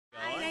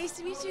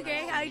to meet you,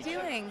 Greg. How are you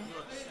doing? You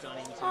look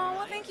stunning tonight. Oh,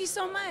 well, thank you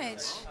so much. Who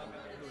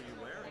are you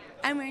wearing?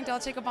 I'm wearing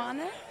Dolce &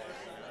 Gabbana.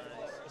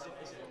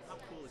 How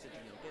cool is it to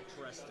get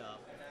dressed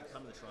up and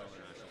come to the Toronto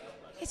International Film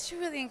Festival? It's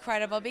really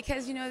incredible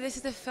because, this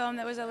is a film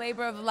that was a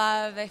labor of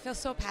love I feel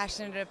so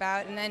passionate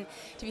about, and then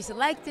to be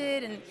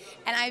selected, and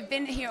I've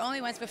been here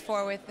only once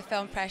before with the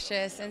film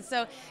Precious, and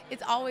so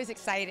it's always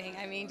exciting,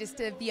 just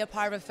to be a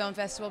part of a film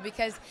festival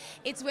because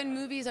it's when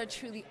movies are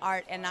truly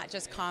art and not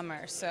just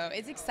commerce. So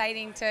it's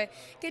exciting to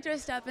get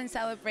dressed up and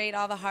celebrate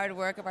all the hard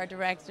work of our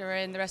director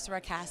and the rest of our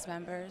cast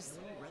members.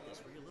 When you read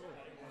this, were you a little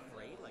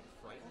afraid,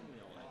 frightened,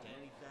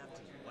 identity theft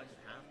and what could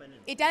happen?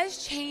 It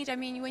does change.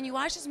 When you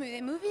watch this movie,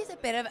 the movie is a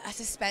bit of a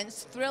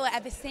suspense thriller.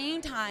 At the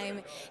same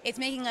time, it's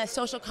making a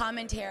social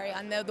commentary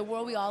on the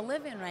world we all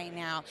live in right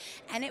now.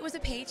 And it was a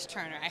page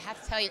turner, I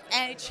have to tell you.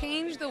 And it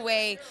changed the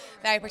way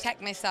that I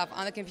protect myself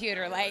on the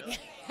computer.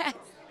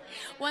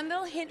 One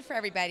little hint for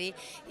everybody: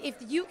 if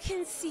you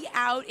can see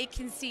out, it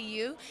can see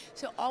you.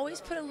 So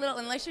always put a little,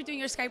 unless you're doing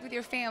your Skype with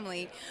your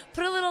family,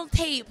 put a little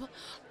tape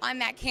on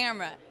that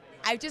camera.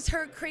 I've just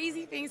heard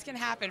crazy things can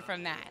happen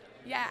from that.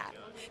 Yeah.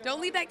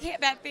 Don't leave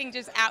that thing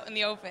just out in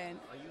the open.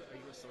 Are you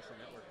a social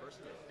network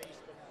person?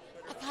 Facebook?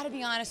 I gotta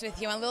be honest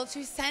with you, I'm a little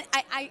too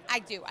I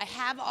do. I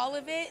have all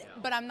of it,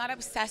 but I'm not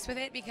obsessed with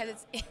it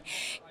because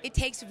it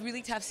takes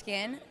really tough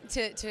skin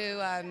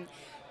to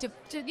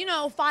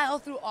file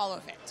through all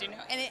of it,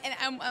 And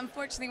I'm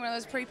unfortunately one of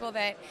those people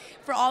that,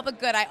 for all the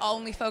good, I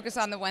only focus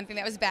on the one thing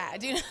that was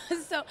bad,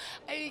 So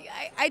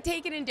I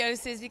take it in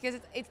doses because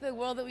it's the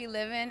world that we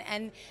live in,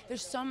 and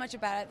there's so much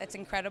about it that's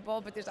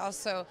incredible, but there's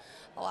also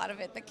a lot of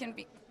it that can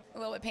be a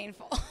little bit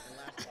painful.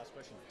 Last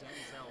question.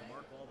 Denzel,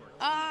 Mark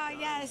Wahlberg.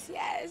 Yes.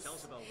 Tell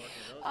us about working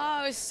with those.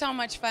 Oh, it was so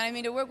much fun.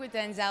 To work with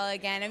Denzel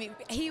again.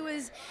 He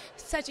was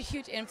such a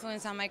huge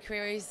influence on my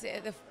career. He's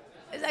the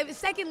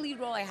second lead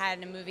role I had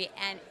in a movie,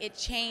 and it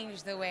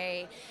changed the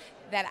way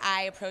that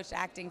I approached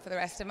acting for the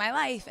rest of my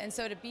life. And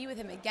so to be with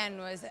him again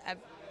was an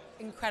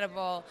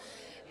incredible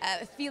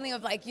feeling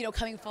of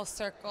coming full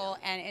circle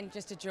and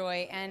just a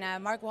joy.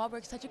 And Mark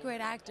Wahlberg's such a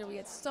great actor. We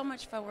had so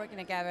much fun working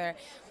together.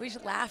 We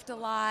just laughed a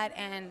lot,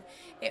 and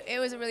it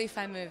was a really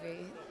fun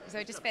movie. So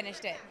I just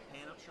finished it.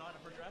 Pan up shot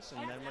of her dress,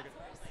 and then we're gonna